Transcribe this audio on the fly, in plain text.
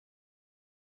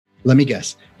Let me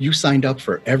guess, you signed up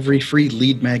for every free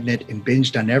lead magnet and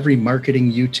binged on every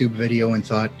marketing YouTube video and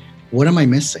thought, what am I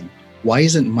missing? Why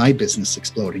isn't my business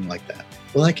exploding like that?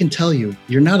 Well, I can tell you,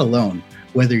 you're not alone.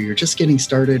 Whether you're just getting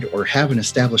started or have an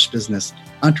established business,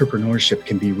 entrepreneurship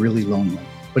can be really lonely,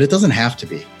 but it doesn't have to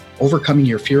be. Overcoming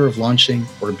your fear of launching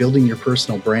or building your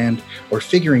personal brand or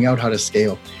figuring out how to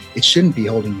scale, it shouldn't be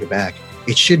holding you back.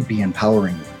 It should be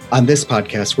empowering you. On this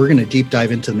podcast, we're going to deep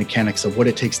dive into the mechanics of what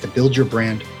it takes to build your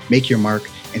brand, make your mark,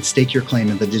 and stake your claim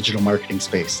in the digital marketing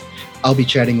space. I'll be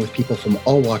chatting with people from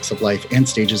all walks of life and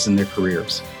stages in their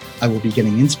careers. I will be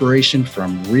getting inspiration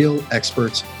from real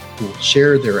experts who will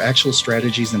share their actual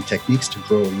strategies and techniques to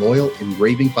grow loyal and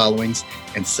raving followings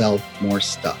and sell more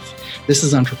stuff. This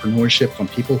is entrepreneurship from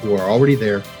people who are already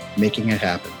there making it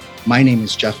happen. My name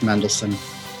is Jeff Mendelson.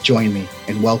 Join me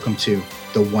and welcome to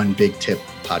the One Big Tip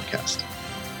podcast.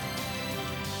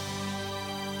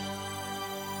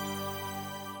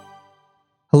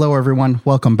 Hello, everyone.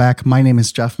 Welcome back. My name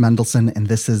is Jeff Mendelson, and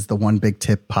this is the One Big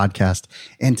Tip podcast.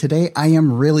 And today I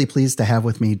am really pleased to have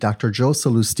with me Dr. Joe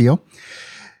Sallustio.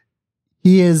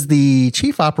 He is the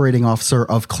Chief Operating Officer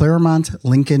of Claremont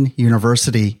Lincoln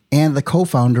University and the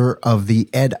co-founder of the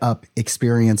Ed Up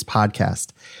Experience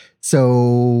podcast.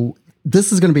 So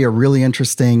this is going to be a really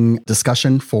interesting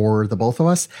discussion for the both of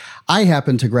us. I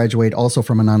happen to graduate also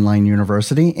from an online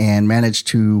university and managed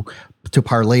to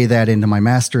parlay that into my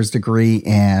master's degree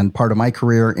and part of my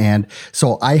career. And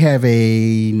so I have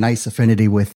a nice affinity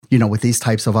with these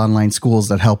types of online schools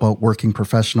that help out working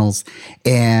professionals.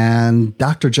 And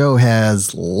Dr. Joe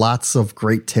has lots of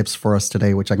great tips for us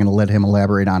today, which I'm going to let him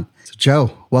elaborate on. So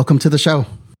Joe, welcome to the show.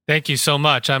 Thank you so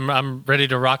much. I'm ready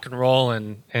to rock and roll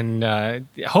and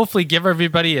hopefully give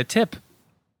everybody a tip.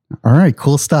 All right,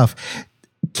 cool stuff.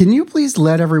 Can you please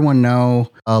let everyone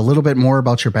know a little bit more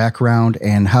about your background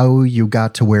and how you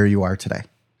got to where you are today?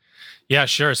 Yeah,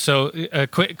 sure. So a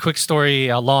quick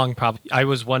story, long probably. I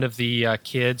was one of the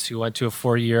kids who went to a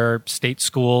 4-year state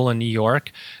school in New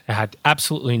York. I had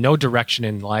absolutely no direction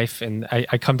in life. And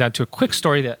I come down to a quick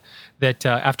story that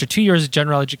after 2 years of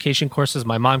general education courses,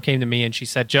 my mom came to me and she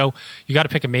said, Joe, you got to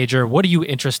pick a major. What are you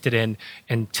interested in?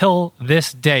 Until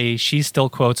this day, she still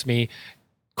quotes me,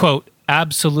 quote,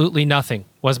 absolutely nothing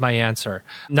was my answer.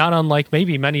 Not unlike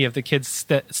maybe many of the kids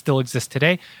that still exist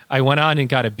today. I went on and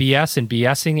got a BS in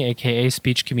BSing, aka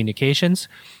speech communications.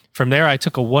 From there, I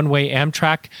took a one-way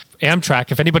Amtrak,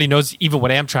 if anybody knows even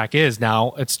what Amtrak is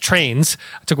now, it's trains.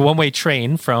 I took a one-way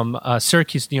train from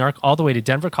Syracuse, New York, all the way to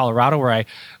Denver, Colorado, where I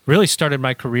really started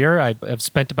my career. I've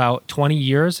spent about 20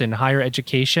 years in higher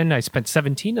education. I spent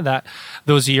 17 of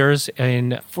those years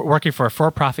working for a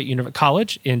for-profit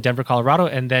college in Denver, Colorado.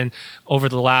 And then over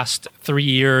the last 3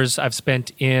 years, I've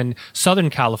spent in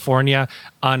Southern California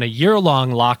on a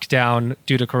year-long lockdown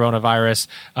due to coronavirus,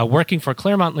 working for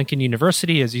Claremont Lincoln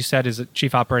University, as you said, as a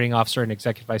Chief Operating Officer and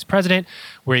Executive Vice President.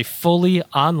 We're a fully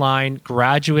online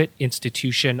graduate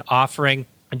institution offering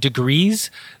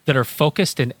degrees that are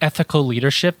focused in ethical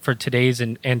leadership for today's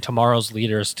and tomorrow's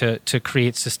leaders to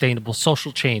create sustainable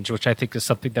social change, which I think is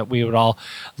something that we would all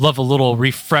love a little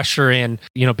refresher in,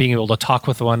 being able to talk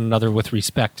with one another with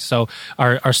respect. So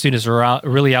our students are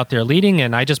really out there leading,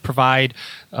 and I just provide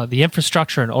the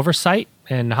infrastructure and oversight.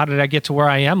 And how did I get to where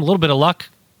I am? A little bit of luck,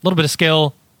 a little bit of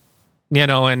skill,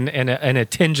 and a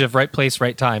tinge of right place,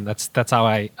 right time. That's how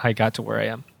I got to where I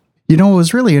am. It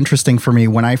was really interesting for me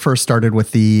when I first started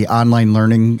with the online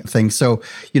learning thing. So,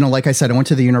 like I said, I went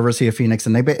to the University of Phoenix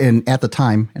and at the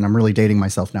time, and I'm really dating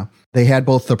myself now, they had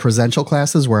both the presential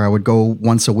classes where I would go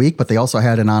once a week, but they also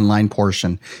had an online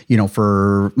portion,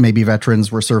 for maybe veterans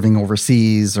were serving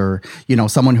overseas or,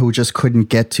 someone who just couldn't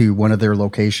get to one of their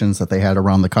locations that they had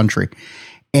around the country.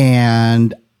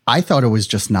 And I thought it was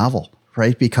just novel.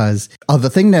 Right? Because of the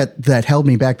thing that held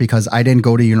me back, because I didn't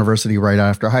go to university right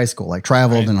after high school. I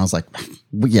traveled and I was like,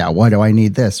 yeah, why do I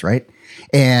need this? Right.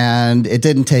 And it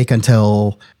didn't take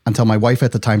until my wife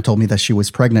at the time told me that she was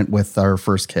pregnant with our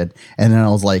first kid. And then I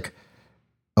was like,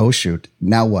 oh, shoot.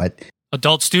 Now what?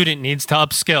 Adult student needs to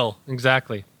upskill.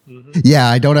 Exactly. Mm-hmm. Yeah,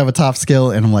 I don't have a top skill.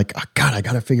 And I'm like, oh, God, I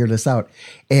got to figure this out.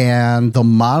 And the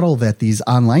model that these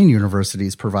online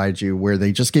universities provide you, where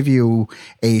they just give you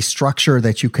a structure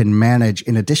that you can manage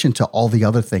in addition to all the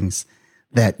other things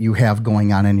that you have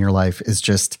going on in your life, is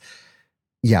just,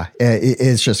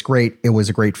 it's just great. It was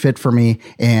a great fit for me.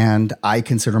 And I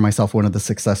consider myself one of the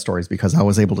success stories because I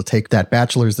was able to take that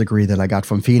bachelor's degree that I got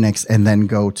from Phoenix and then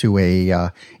go to a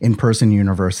in-person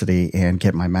university and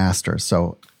get my master's.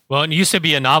 So Well, it used to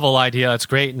be a novel idea. That's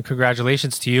great, and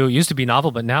congratulations to you. It used to be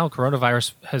novel, but now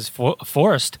coronavirus has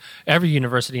forced every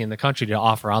university in the country to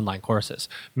offer online courses.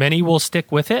 Many will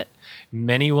stick with it,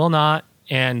 many will not,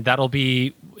 and that'll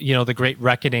be, the great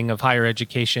reckoning of higher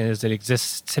education as it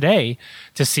exists today,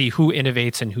 to see who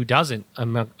innovates and who doesn't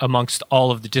amongst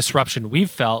all of the disruption we've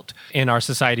felt in our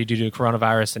society due to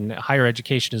coronavirus. And higher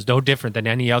education is no different than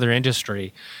any other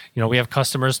industry. We have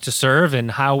customers to serve,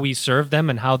 and how we serve them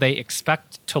and how they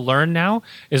expect to learn now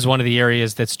is one of the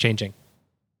areas that's changing.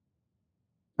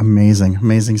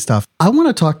 Amazing stuff. I want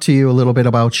to talk to you a little bit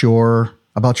about your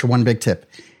one big tip,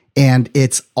 and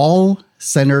it's all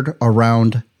centered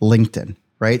around LinkedIn,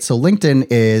 right? So LinkedIn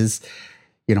is,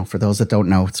 for those that don't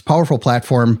know, it's a powerful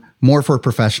platform, more for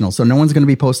professionals. So no one's going to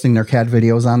be posting their cat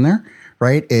videos on there,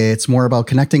 right? It's more about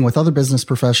connecting with other business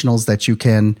professionals that you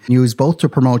can use both to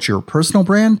promote your personal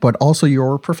brand, but also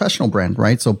your professional brand,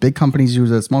 right? So big companies use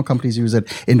it, small companies use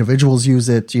it, individuals use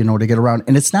it, to get around.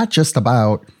 And it's not just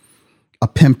about a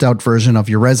pimped out version of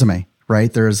your resume,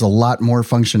 right? There's a lot more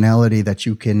functionality that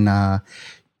you can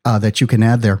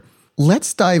add there.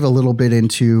 Let's dive a little bit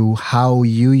into how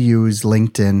you use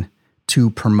LinkedIn to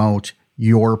promote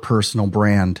your personal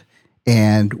brand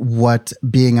and what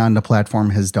being on the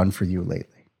platform has done for you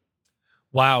lately.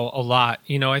 Wow, a lot.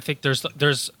 I think there's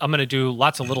I'm going to do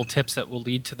lots of little tips that will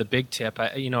lead to the big tip.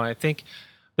 I think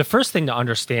the first thing to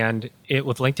understand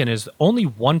with LinkedIn is only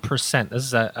 1%. This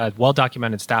is a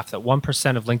well-documented stat that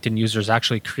 1% of LinkedIn users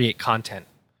actually create content,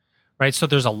 right? So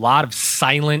there's a lot of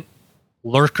silent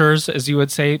lurkers, as you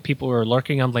would say, people who are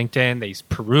lurking on LinkedIn. They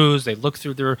peruse, they look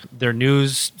through their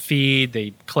news feed,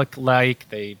 they click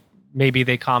maybe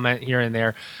they comment here and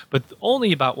there, but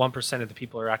only about 1% of the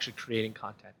people are actually creating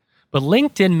content. But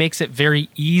LinkedIn makes it very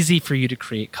easy for you to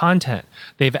create content.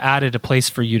 They've added a place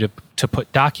for you to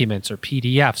put documents or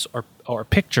PDFs or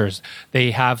pictures.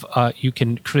 They have you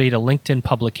can create a LinkedIn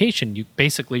publication. You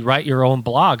basically write your own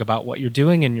blog about what you're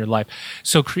doing in your life.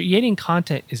 So creating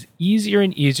content is easier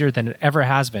and easier than it ever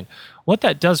has been. What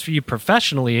that does for you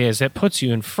professionally is it puts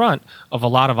you in front of a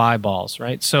lot of eyeballs,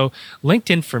 right? So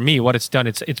LinkedIn, for me, what it's done,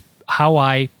 it's how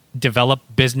I develop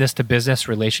business-to-business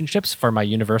relationships for my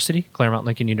university, Claremont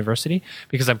Lincoln University,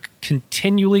 because I'm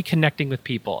continually connecting with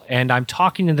people and I'm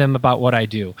talking to them about what I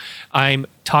do. I'm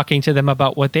talking to them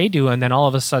about what they do, and then all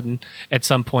of a sudden, at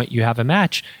some point, you have a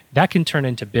match. That can turn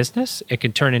into business. It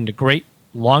can turn into great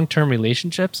long-term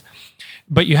relationships,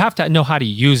 but you have to know how to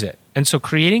use it. And so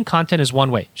creating content is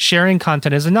one way. Sharing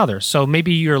content is another. So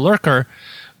maybe you're a lurker,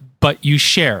 but you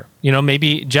share.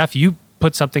 Maybe, Jeff, you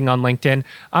put something on LinkedIn.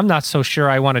 I'm not so sure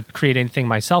I want to create anything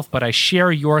myself, but I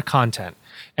share your content,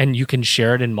 and you can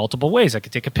share it in multiple ways. I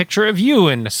could take a picture of you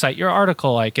and cite your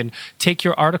article. I can take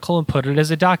your article and put it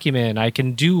as a document. I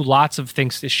can do lots of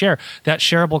things to share. That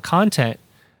shareable content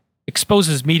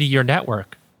exposes me to your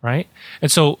network, right?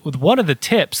 And so one of the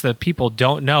tips that people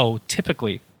don't know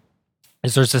typically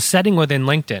is there's a setting within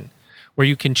LinkedIn where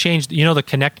you can change, the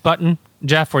connect button,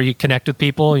 Jeff, where you connect with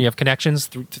people, you have connections,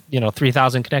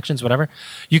 3,000 connections, whatever.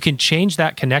 You can change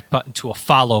that connect button to a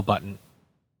follow button.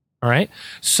 All right.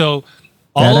 So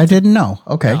I didn't know.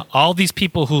 Okay. All these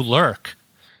people who lurk,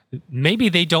 maybe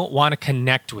they don't want to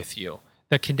connect with you.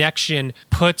 The connection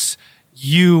puts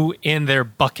you in their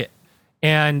bucket.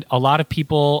 And a lot of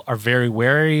people are very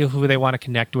wary of who they want to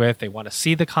connect with. They want to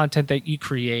see the content that you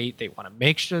create. They want to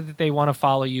make sure that they want to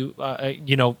follow you,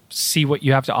 see what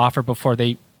you have to offer before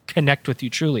they connect with you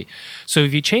truly. So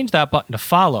if you change that button to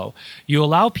follow, you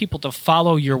allow people to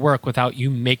follow your work without you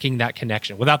making that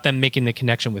connection, without them making the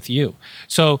connection with you.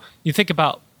 So you think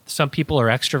about some people are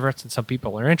extroverts and some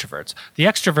people are introverts. The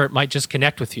extrovert might just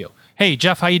connect with you. Hey,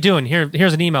 Jeff, how you doing?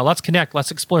 Here's an email. Let's connect.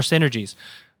 Let's explore synergies.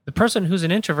 The person who's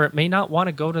an introvert may not want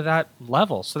to go to that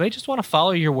level. So they just want to follow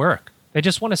your work. They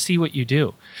just want to see what you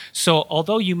do. So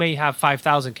although you may have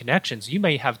 5,000 connections, you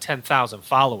may have 10,000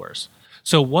 followers.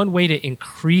 So one way to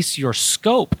increase your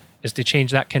scope is to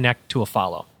change that connect to a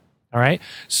follow. All right.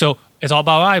 So it's all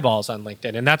about eyeballs on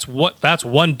LinkedIn. And that's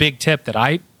one big tip that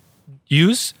I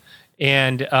use.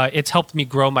 And it's helped me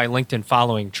grow my LinkedIn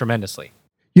following tremendously.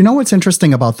 You know what's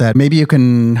interesting about that? Maybe you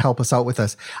can help us out with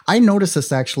this. I noticed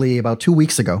this actually about 2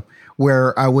 weeks ago,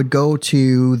 where I would go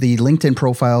to the LinkedIn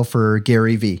profile for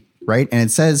Gary Vee, right? And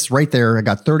it says right there, I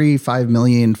got 35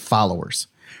 million followers,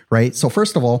 right? So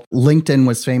first of all, LinkedIn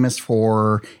was famous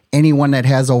for anyone that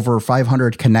has over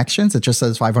 500 connections. It just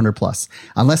says 500 plus.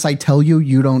 Unless I tell you,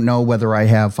 you don't know whether I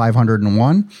have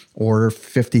 501 or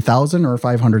 50,000 or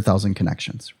 500,000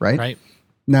 connections, right? Right.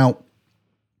 Now,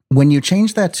 when you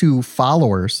change that to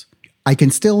followers, I can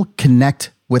still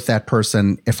connect with that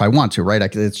person if I want to, right?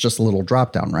 It's just a little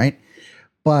drop down, right?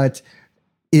 But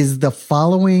Is the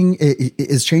following,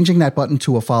 is changing that button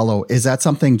to a follow, is that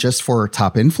something just for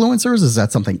top influencers? Is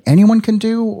that something anyone can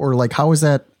do? Or like, how is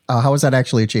that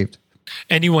actually achieved?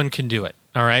 Anyone can do it.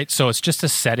 All right. So it's just a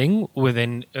setting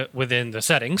within the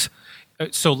settings.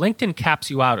 So LinkedIn caps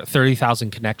you out at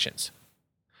 30,000 connections.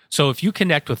 So if you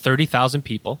connect with 30,000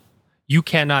 people, you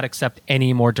cannot accept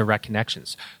any more direct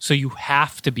connections. So you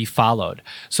have to be followed.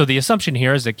 So the assumption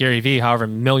here is that Gary Vee, however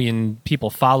million people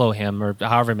follow him, or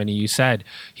however many you said,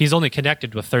 he's only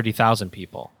connected with 30,000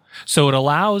 people. So it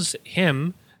allows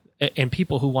him and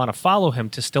people who want to follow him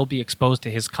to still be exposed to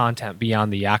his content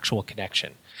beyond the actual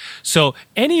connection. So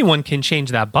anyone can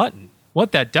change that button.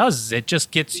 What that does is it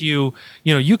just gets you,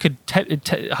 you could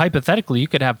hypothetically, you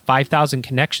could have 5,000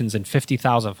 connections and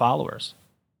 50,000 followers.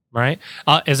 Right.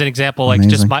 As an example, like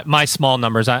Amazing. Just my small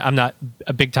numbers, I'm not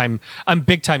I'm a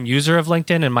big time user of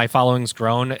LinkedIn, and my following's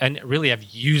grown, and really I've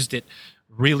used it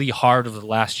really hard over the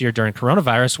last year during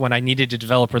coronavirus when I needed to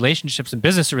develop relationships and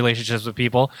business relationships with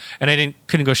people, and I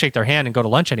couldn't go shake their hand and go to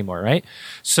lunch anymore. Right.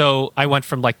 So I went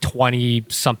from like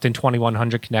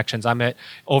 2,100 connections. I'm at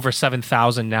over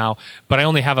 7,000 now, but I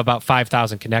only have about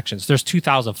 5,000 connections. There's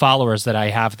 2,000 followers that I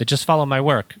have that just follow my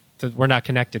work. We're not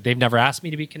connected. They've never asked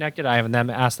me to be connected. I haven't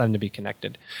asked them to be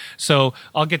connected. So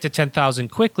I'll get to 10,000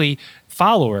 quickly,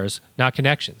 followers, not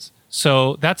connections.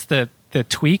 So that's the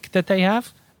tweak that they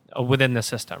have within the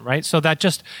system, right? So that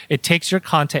it takes your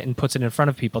content and puts it in front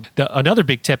of people. Another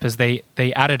big tip is they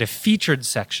added a featured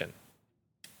section.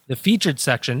 The featured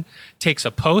section takes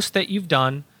a post that you've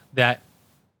done that,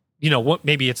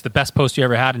 maybe it's the best post you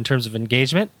ever had in terms of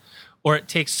engagement, or it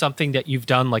takes something that you've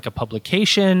done like a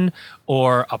publication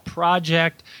or a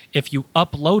project. If you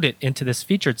upload it into this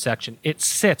featured section, it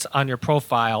sits on your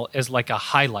profile as like a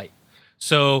highlight.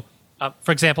 So,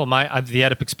 for example, the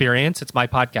Edip Experience, it's my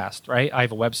podcast, right? I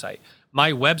have a website.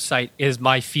 My website is in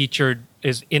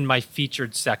my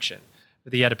featured section,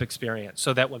 the Edip Experience,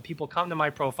 so that when people come to my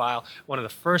profile, one of the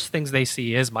first things they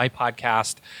see is my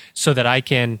podcast, so that I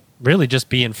can really just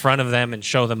be in front of them and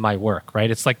show them my work, right?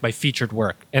 It's like my featured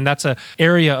work. And that's an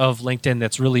area of LinkedIn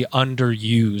that's really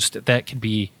underused that can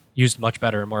be used much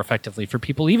better and more effectively for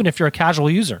people, even if you're a casual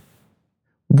user.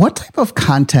 What type of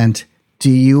content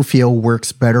do you feel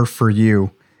works better for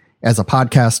you as a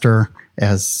podcaster,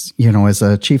 as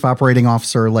a chief operating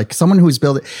officer, like someone who's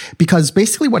building? Because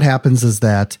basically what happens is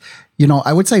that,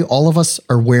 I would say all of us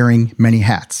are wearing many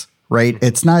hats, right?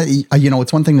 It's not,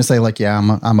 it's one thing to say like, yeah,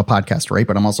 I'm a podcaster, right?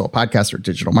 But I'm also a podcaster,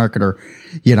 digital marketer,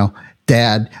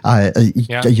 dad, I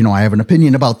have an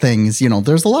opinion about things.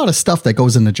 There's a lot of stuff that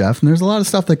goes into Jeff, and there's a lot of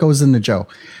stuff that goes into Joe.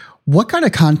 What kind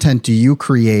of content do you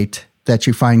create that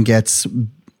you find gets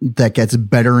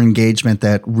better engagement,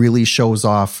 that really shows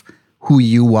off who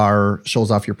you are,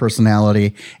 shows off your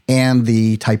personality and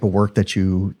the type of work that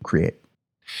you create?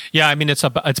 Yeah, I mean, it's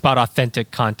about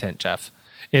authentic content, Jeff.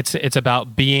 It's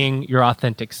about being your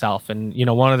authentic self. And,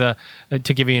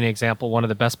 to give you an example, one of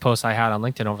the best posts I had on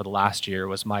LinkedIn over the last year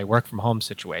was my work from home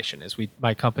situation, as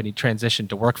my company transitioned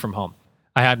to work from home.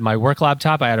 I had my work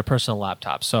laptop, I had a personal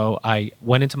laptop. So I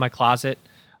went into my closet,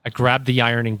 I grabbed the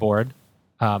ironing board.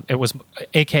 It was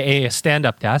AKA a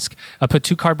stand-up desk. I put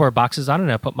 2 cardboard boxes on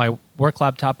it. I put my work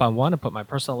laptop on one. I put my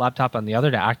personal laptop on the other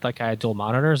to act like I had dual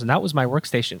monitors. And that was my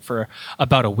workstation for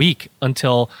about a week,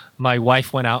 until my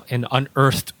wife went out and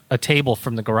unearthed a table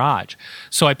from the garage.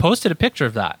 So I posted a picture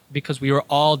of that because we were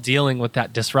all dealing with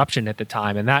that disruption at the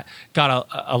time. And that got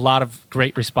a lot of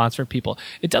great response from people.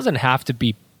 It doesn't have to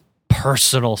be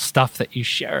personal stuff that you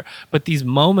share, but these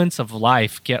moments of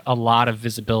life get a lot of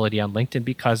visibility on LinkedIn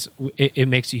because it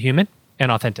makes you human and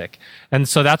authentic. And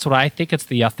so that's what I think. It's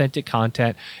the authentic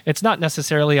content. It's not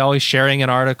necessarily always sharing an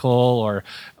article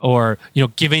or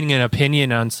giving an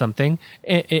opinion on something.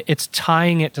 It's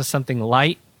tying it to something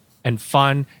light and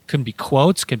fun. Could be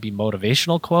quotes, could be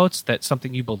motivational quotes, that's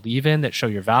something you believe in, that show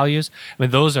your values. I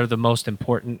mean, those are the most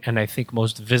important and I think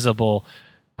most visible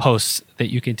posts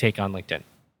that you can take on LinkedIn.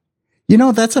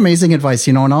 That's amazing advice,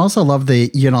 and I also love the,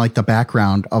 the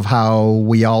background of how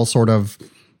we all sort of,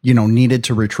 needed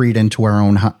to retreat into our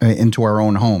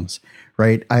own homes,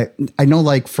 right? I know,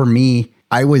 like for me,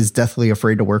 I was deathly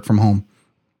afraid to work from home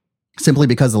simply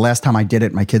because the last time I did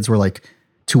it, my kids were like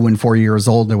 2 and 4 years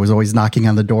old. There was always knocking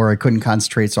on the door. I couldn't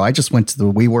concentrate. So I just went to the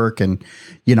WeWork and,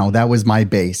 that was my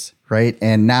base. Right.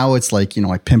 And now it's like,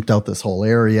 I pimped out this whole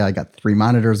area. I got 3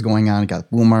 monitors going on. I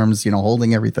got boom arms,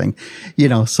 holding everything,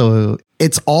 so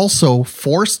it's also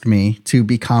forced me to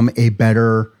become a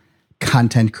better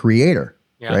content creator.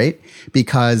 Yeah. Right.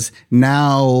 Because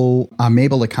now I'm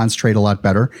able to concentrate a lot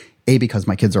better. Because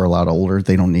my kids are a lot older,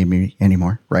 they don't need me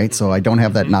anymore, right? So I don't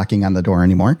have that knocking on the door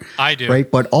anymore. I do. Right?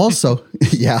 But also,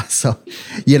 yeah, so,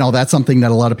 that's something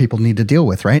that a lot of people need to deal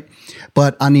with, right?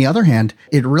 But on the other hand,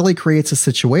 it really creates a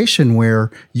situation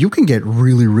where you can get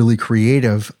really, really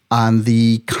creative on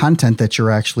the content that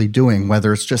you're actually doing,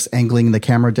 whether it's just angling the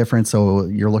camera different so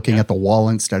you're looking at the wall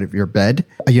instead of your bed.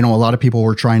 A lot of people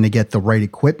were trying to get the right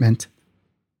equipment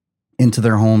into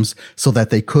their homes so that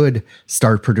they could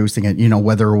start producing it,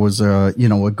 whether it was a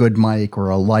good mic or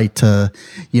a light to,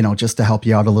 just to help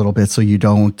you out a little bit so you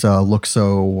don't look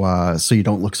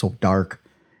so dark,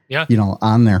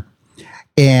 on there.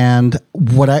 And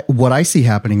what I see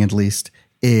happening at least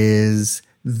is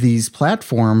these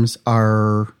platforms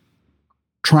are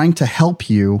trying to help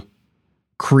you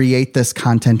create this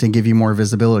content and give you more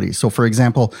visibility. So for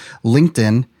example,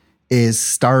 LinkedIn is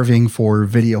starving for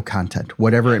video content,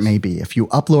 whatever it may be. If you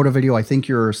upload a video, I think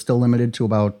you're still limited to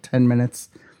about 10 minutes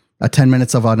of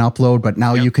an upload, but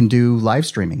now you can do live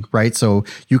streaming, right? So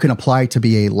you can apply to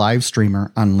be a live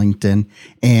streamer on LinkedIn,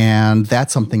 and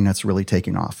that's something that's really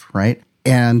taking off, right?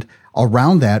 And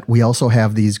around that, we also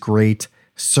have these great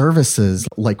services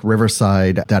like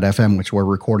Riverside.fm, which we're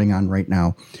recording on right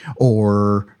now,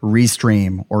 or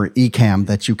Restream or Ecamm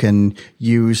that you can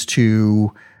use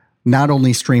to not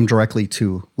only stream directly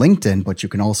to LinkedIn, but you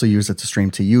can also use it to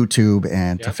stream to YouTube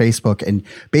and to Facebook. And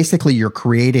basically you're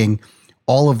creating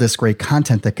all of this great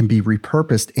content that can be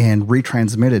repurposed and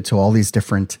retransmitted to all these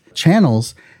different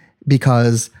channels,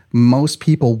 because most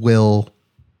people will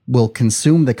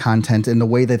consume the content in the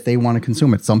way that they want to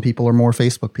consume it. Some people are more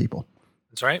Facebook people.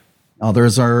 That's right.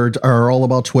 Others are all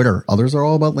about Twitter. Others are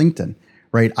all about LinkedIn.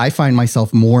 Right. I find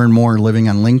myself more and more living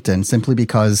on LinkedIn simply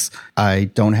because I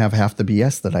don't have half the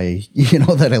BS that I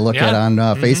look at on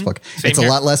Facebook. It's a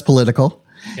lot less political.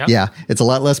 Yep. Yeah, it's a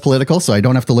lot less political, so I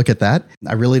don't have to look at that.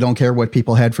 I really don't care what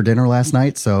people had for dinner last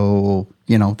night. So,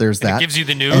 there's that. It gives you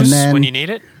the news when you need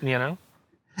it,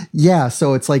 Yeah.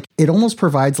 So it's like, it almost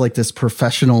provides like this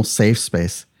professional safe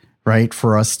space, right,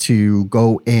 for us to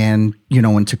go and,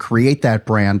 and to create that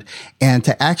brand and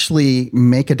to actually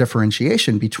make a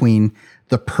differentiation between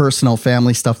the personal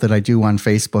family stuff that I do on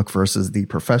Facebook versus the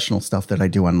professional stuff that I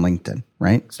do on LinkedIn,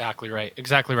 right? Exactly right.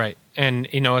 And,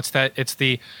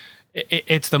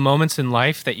 it's the moments in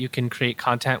life that you can create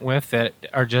content with that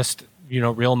are just,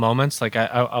 real moments. Like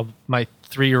my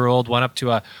 3-year-old went up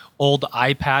to a old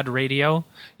iPad radio,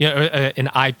 an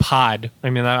iPod. I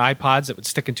mean, the iPods that would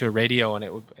stick into a radio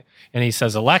and he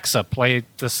says, "Alexa, play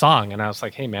the song." And I was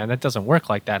like, "Hey man, that doesn't work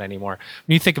like that anymore."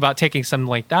 When you think about taking something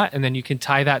like that, and then you can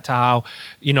tie that to how,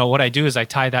 what I do is I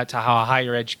tie that to how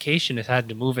higher education has had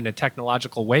to move in a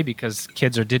technological way because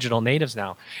kids are digital natives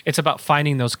now. It's about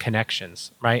finding those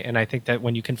connections, right? And I think that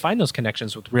when you can find those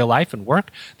connections with real life and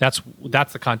work, that's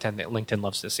the content that LinkedIn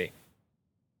loves to see.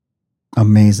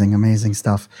 Amazing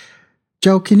stuff.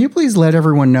 Joe, can you please let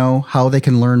everyone know how they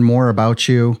can learn more about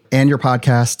you and your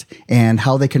podcast and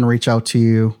how they can reach out to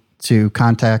you to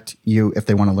contact you if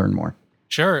they want to learn more?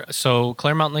 Sure. So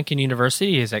Claremont Lincoln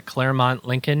University is at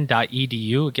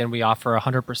claremontlincoln.edu. Again, we offer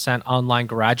 100% online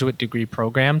graduate degree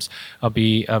programs. I'll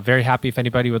be very happy if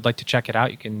anybody would like to check it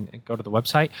out. You can go to the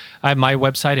website. I have my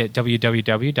website at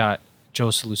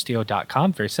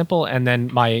www.joesallustio.com. Very simple. And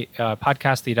then my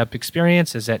podcast, The EdUp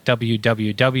Experience, is at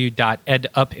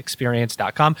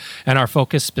www.edupexperience.com. And our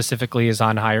focus specifically is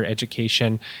on higher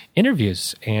education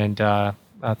interviews. And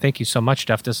thank you so much,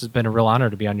 Jeff. This has been a real honor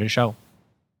to be on your show.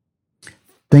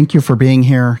 Thank you for being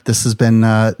here. This has been,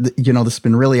 this has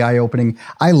been really eye-opening.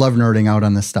 I love nerding out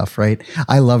on this stuff, right?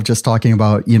 I love just talking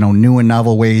about, new and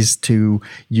novel ways to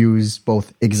use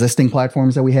both existing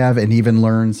platforms that we have and even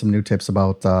learn some new tips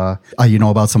about,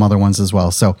 about some other ones as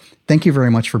well. So thank you very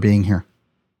much for being here.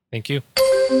 Thank you.